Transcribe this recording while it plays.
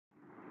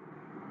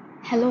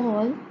Hello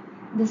all,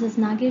 this is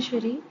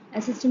Nageshwari,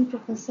 Assistant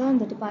Professor in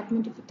the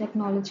Department of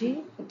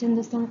Technology at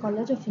Hindustan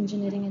College of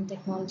Engineering and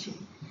Technology.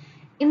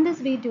 In this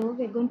video,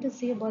 we are going to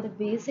see about the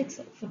basics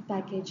of food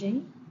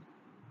packaging.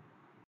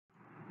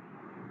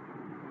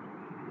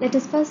 Let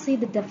us first see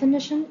the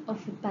definition of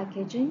food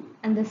packaging,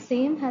 and the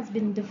same has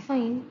been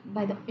defined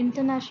by the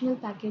International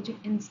Packaging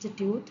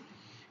Institute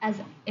as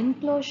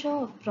enclosure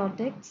of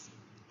products,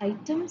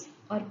 items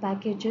or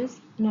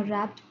packages in a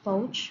wrapped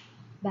pouch,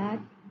 bag,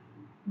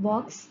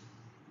 box,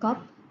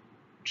 cup,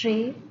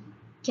 tray,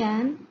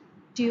 can,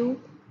 tube,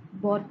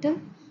 bottle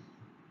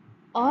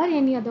or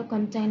any other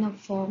container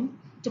form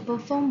to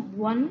perform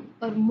one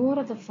or more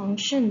of the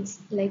functions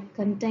like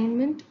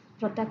containment,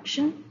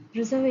 protection,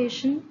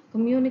 preservation,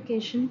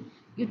 communication,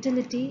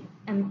 utility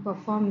and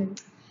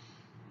performance.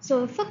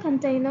 So if a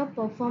container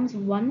performs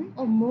one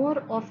or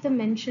more of the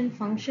mentioned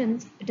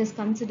functions, it is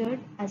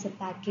considered as a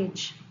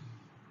package.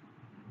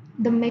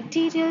 The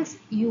materials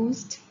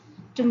used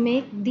to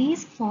make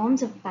these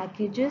forms of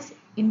packages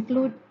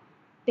include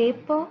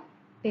paper,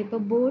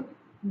 paperboard,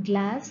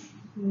 glass,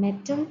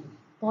 metal,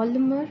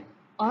 polymer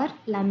or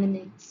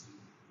laminates.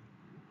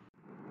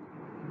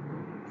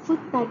 Food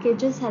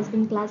packages has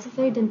been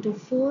classified into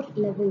 4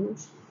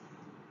 levels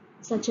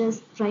such as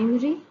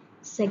primary,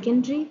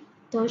 secondary,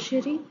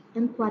 tertiary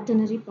and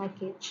quaternary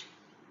package.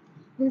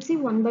 We'll see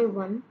one by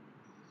one.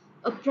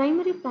 A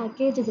primary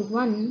package is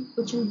one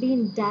which will be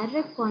in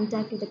direct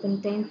contact with the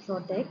contained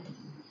product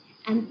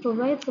and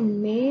provides a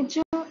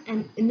major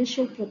and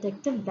initial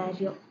protective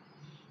barrier.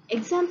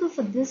 Example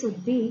for this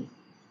would be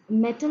a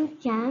metal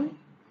can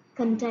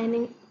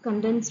containing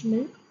condensed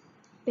milk,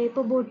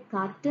 paperboard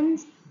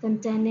cartons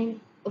containing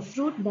a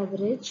fruit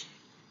beverage,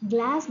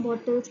 glass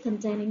bottles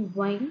containing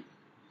wine,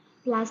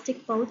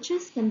 plastic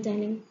pouches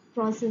containing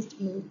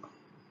processed milk.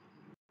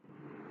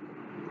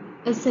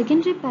 A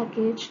secondary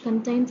package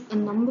contains a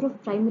number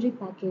of primary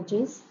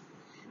packages.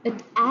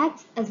 It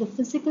acts as a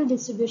physical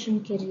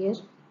distribution carrier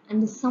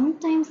and is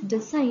sometimes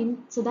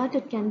designed so that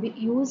it can be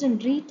used in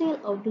retail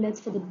outlets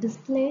for the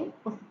display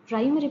of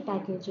primary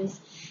packages.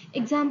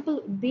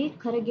 Example would be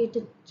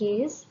corrugated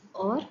case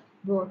or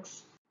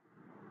box.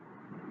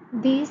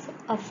 These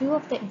are few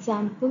of the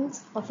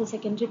examples of a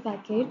secondary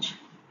package.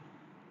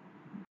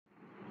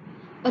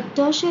 A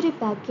tertiary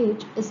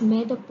package is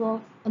made up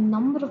of a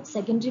number of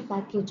secondary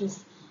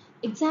packages.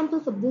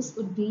 Example for this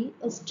would be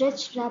a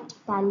stretch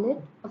wrapped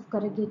pallet of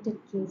corrugated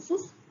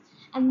cases,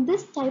 and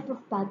this type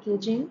of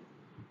packaging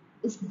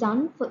is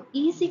done for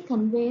easy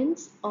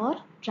conveyance or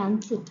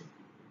transit.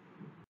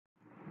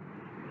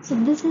 So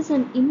this is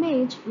an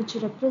image which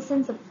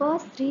represents the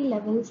first 3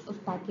 levels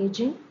of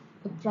packaging: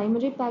 a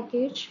primary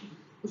package,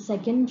 a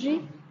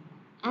secondary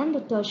and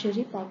a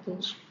tertiary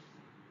package.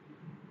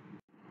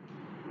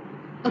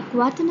 A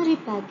quaternary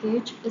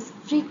package is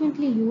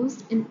frequently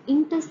used in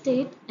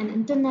interstate and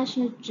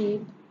international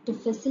trade to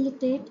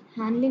facilitate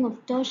handling of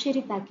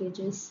tertiary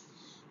packages.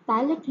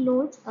 Pallet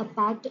loads are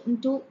packed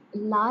into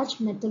large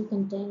metal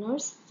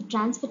containers for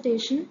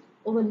transportation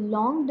over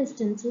long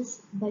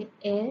distances by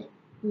air,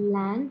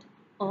 land,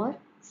 or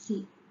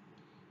sea.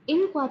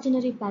 In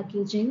quaternary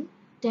packaging,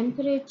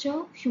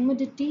 temperature,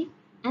 humidity,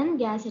 and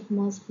gas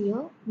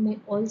atmosphere may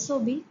also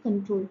be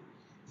controlled.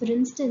 For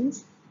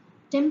instance,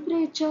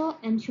 temperature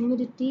and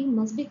humidity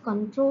must be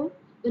controlled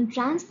when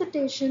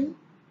transportation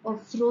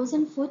of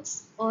frozen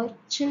foods or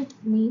chilled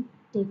meat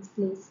takes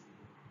place.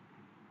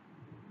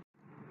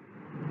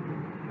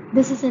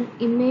 This is an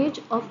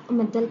image of a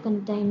metal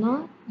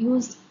container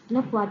used in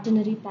a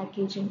quaternary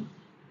packaging.